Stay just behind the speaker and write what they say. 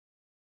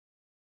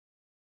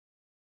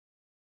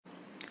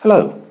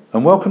Hello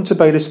and welcome to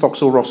Baylis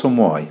Vauxhall Ross and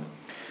Y.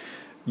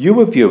 You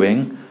are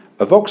viewing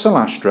a Vauxhall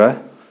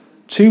Astra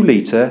 2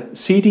 litre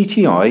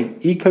CDTI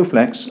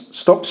EcoFlex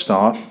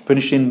stop-start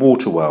finishing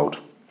Waterworld.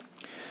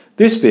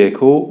 This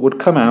vehicle would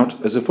come out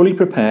as a fully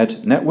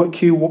prepared Network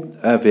Q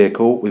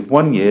vehicle with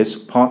 1 year's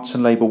parts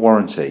and labour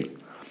warranty.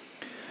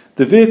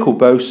 The vehicle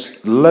boasts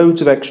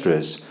loads of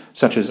extras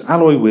such as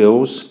alloy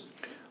wheels,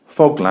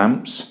 fog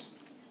lamps,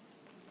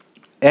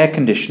 air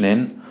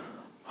conditioning,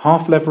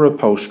 half leather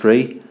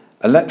upholstery,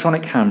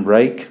 electronic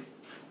handbrake,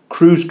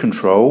 cruise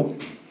control,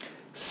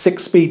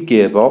 6-speed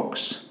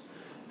gearbox,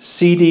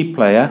 CD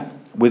player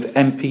with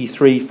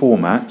MP3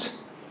 format,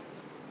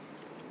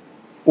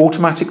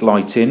 automatic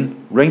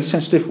lighting, rain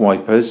sensitive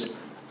wipers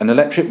and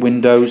electric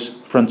windows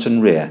front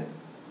and rear.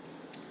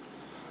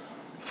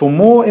 For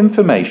more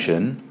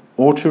information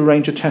or to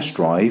arrange a test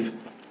drive,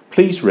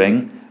 please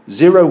ring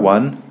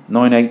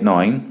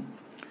 01989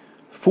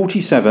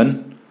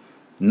 47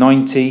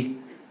 90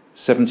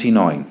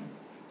 79.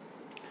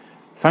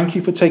 Thank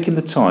you for taking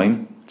the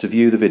time to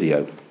view the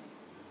video.